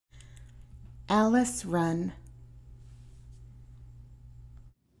Alice Run.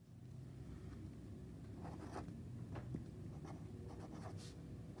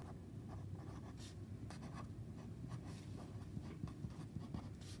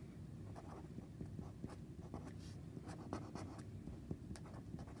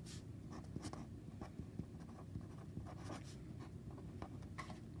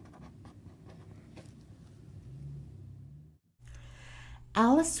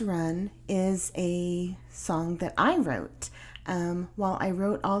 Alice Run is a song that I wrote. While I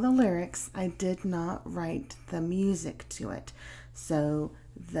wrote all the lyrics, I did not write the music to it. So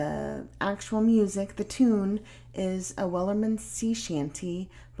the actual music, the tune, is a Wellerman sea shanty,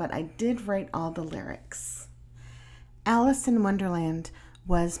 but I did write all the lyrics. Alice in Wonderland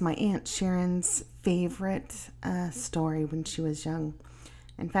was my Aunt Sharon's favorite story when she was young.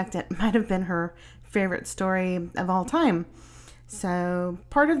 In fact, it might have been her favorite story of all time. So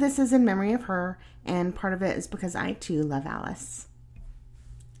part of this is in memory of her, and part of it is because I too love Alice.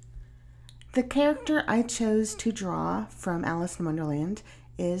 The character I chose to draw from Alice in Wonderland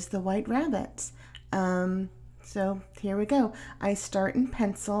is the White Rabbit. So here we go. I start in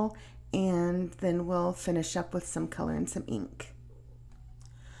pencil, and then we'll finish up with some color and some ink.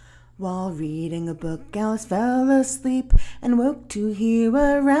 While reading a book, Alice fell asleep and woke to hear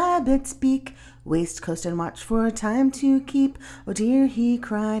a rabbit speak. Waistcoat and watch for time to keep. Oh dear, he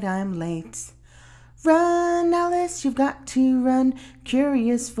cried, I'm late. Run, Alice, you've got to run.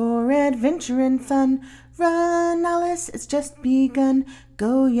 Curious for adventure and fun. Run, Alice, it's just begun.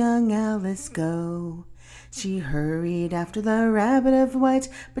 Go, young Alice, go. She hurried after the rabbit of white,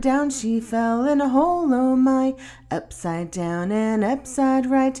 but down she fell in a hole, oh my. Upside down and upside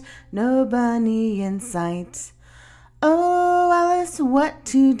right, no bunny in sight. Oh, Alice, what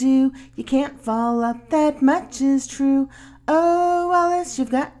to do? You can't fall up, that much is true. Oh, Alice,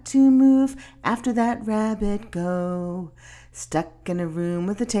 you've got to move, after that rabbit go. Stuck in a room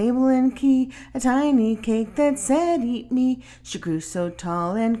with a table and key, a tiny cake that said, eat me. She grew so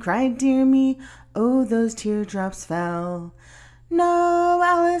tall and cried, dear me, oh, those teardrops fell. No,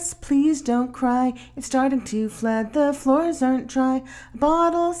 Alice, please don't cry. It's starting to flood, the floors aren't dry. A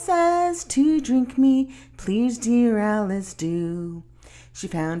bottle says to drink me, please, dear Alice, do. She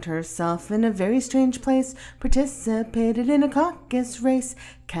found herself in a very strange place, participated in a caucus race.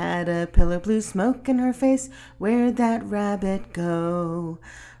 Caterpillar blew smoke in her face, where'd that rabbit go?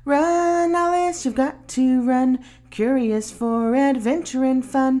 Run, Alice, you've got to run, curious for adventure and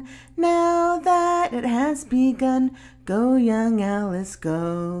fun. Now that it has begun, go, young Alice,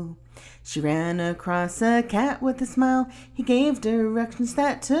 go. She ran across a cat with a smile. He gave directions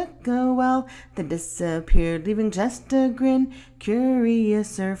that took a while, then disappeared, leaving just a grin.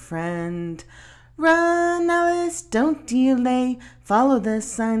 Curious, her friend. Run, Alice, don't delay. Follow the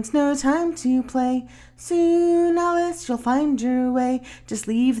signs, no time to play. Soon, Alice, you'll find your way. Just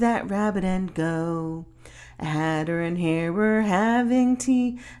leave that rabbit and go. A hatter and hare were having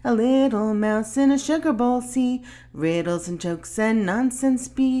tea. A little mouse in a sugar bowl see. Riddles and jokes and nonsense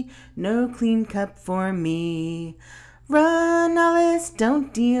be. No clean cup for me. Run, Alice,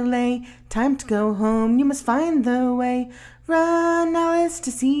 don't delay. Time to go home, you must find the way. Run, Alice,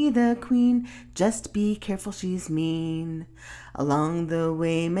 to see the queen. Just be careful, she's mean. Along the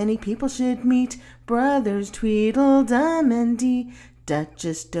way many people should meet. Brothers Tweedledum and Dee.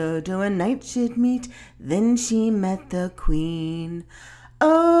 Duchess Dodo and Knight should meet. Then she met the queen.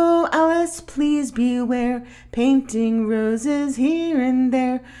 Oh, Alice, please beware. Painting roses here and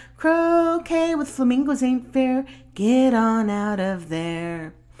there. Croquet with flamingos ain't fair. Get on out of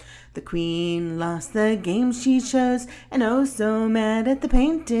there. The queen lost the game she chose, and oh so mad at the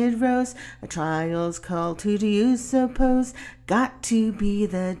painted rose. A trial's called, who do you suppose got to be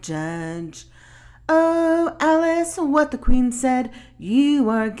the judge? Oh, Alice, what the queen said, you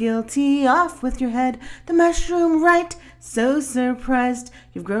are guilty, off with your head. The mushroom, right, so surprised,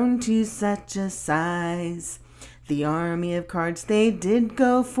 you've grown to such a size. The army of cards, they did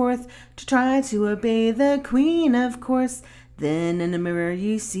go forth to try to obey the queen, of course. Then in a mirror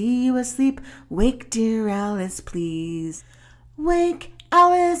you see you asleep. Wake, dear Alice, please. Wake,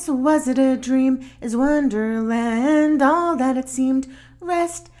 Alice, was it a dream? Is Wonderland all that it seemed?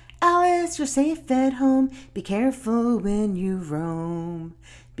 Rest, Alice, you're safe at home. Be careful when you roam.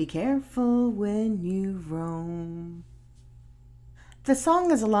 Be careful when you roam. The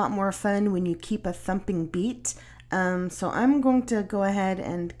song is a lot more fun when you keep a thumping beat. So I'm going to go ahead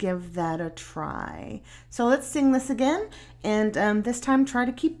and give that a try. So let's sing this again, and this time try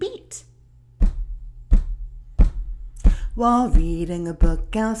to keep beat. While reading a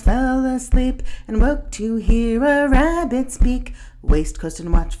book, Alice fell asleep and woke to hear a rabbit speak. Waistcoat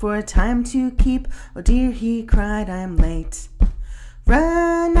and watch for time to keep. Oh dear, he cried, I'm late.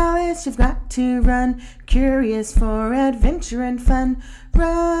 Run, Alice, you've got to run. Curious for adventure and fun.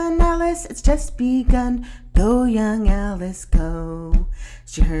 Run, Alice, it's just begun. Go, young Alice, go.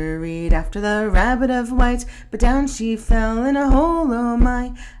 She hurried after the rabbit of white, but down she fell in a hole, oh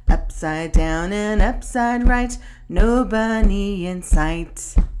my. Upside down and upside right, no bunny in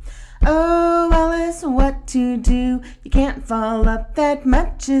sight. Oh, Alice, what to do? You can't fall up, that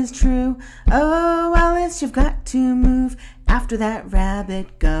much is true. Oh, Alice, you've got to move. After that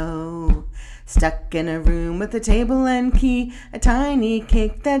rabbit go. Stuck in a room with a table and key, a tiny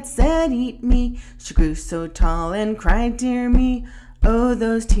cake that said eat me. She grew so tall and cried, dear me, oh,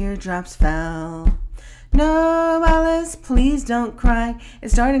 those teardrops fell. No, Alice, please don't cry.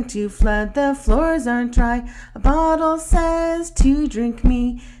 It's starting to flood, the floors aren't dry. A bottle says to drink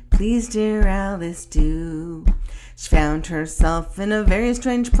me. Please, dear Alice, do. She found herself in a very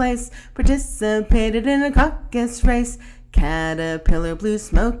strange place, participated in a caucus race. Caterpillar blew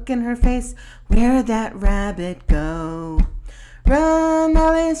smoke in her face. Where'd that rabbit go? Run,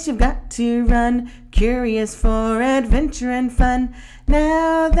 Alice, you've got to run. Curious for adventure and fun.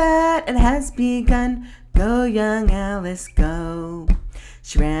 Now that it has begun, go, young Alice, go.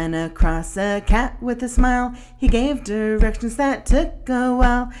 She ran across a cat with a smile. He gave directions that took a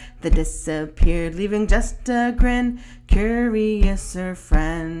while. They disappeared, leaving just a grin. Curious, her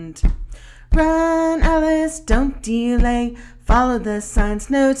friend. Run, Alice, don't delay. Follow the signs,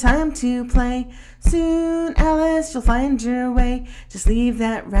 no time to play. Soon, Alice, you'll find your way. Just leave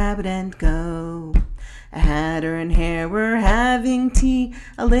that rabbit and go. A hatter and hare were having tea.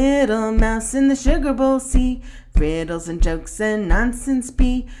 A little mouse in the sugar bowl see. Riddles and jokes and nonsense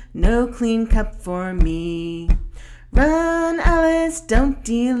be. No clean cup for me. Run, Alice, don't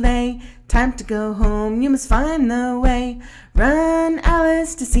delay. Time to go home, you must find the way. Run,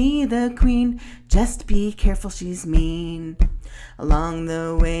 Alice, to see the queen. Just be careful, she's mean. Along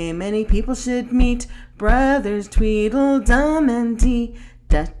the way, many people should meet. Brothers Tweedledum and Dee.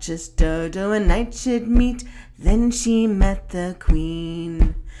 Duchess Dodo and Knight should meet. Then she met the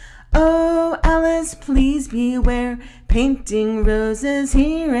queen. Oh, Alice, please beware. Painting roses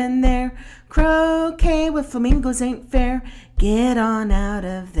here and there. Croquet with flamingos ain't fair. Get on out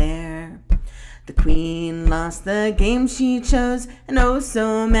of there. The queen lost the game she chose, and oh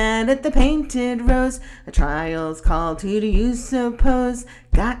so mad at the painted rose. A trial's called, who do you suppose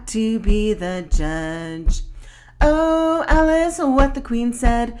got to be the judge? Oh, Alice, what the queen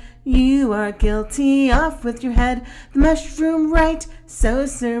said, you are guilty, off with your head. The mushroom right, so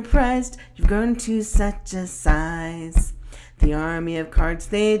surprised, you've grown to such a size. The army of cards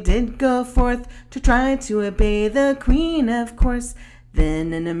they did go forth, to try to obey the queen, of course.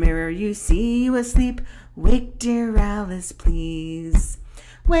 Then in a mirror you see you asleep. Wake, dear Alice, please.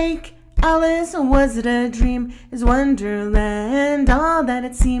 Wake, Alice, was it a dream? Is Wonderland all that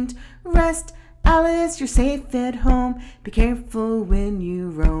it seemed? Rest, Alice, you're safe at home. Be careful when you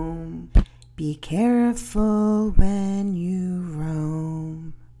roam. Be careful when you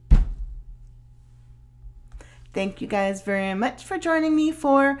roam. Thank you guys very much for joining me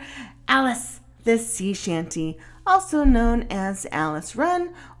for Alice, the Sea Shanty, also known as Alice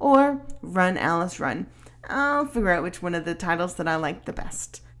Run or Run, Alice Run. I'll figure out which one of the titles that I like the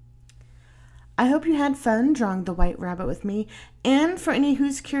best. I hope you had fun drawing the white rabbit with me. And for any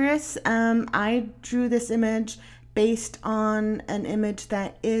who's curious, I drew this image based on an image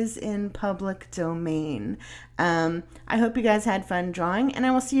that is in public domain. I hope you guys had fun drawing, and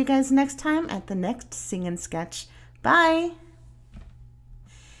I will see you guys next time at the next Sing and Sketch. Bye!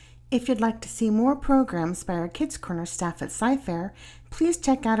 If you'd like to see more programs by our Kids Corner staff at Sci-Fair, please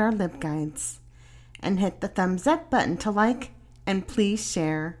check out our LibGuides. And hit the thumbs up button to like, and please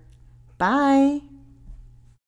share. Bye!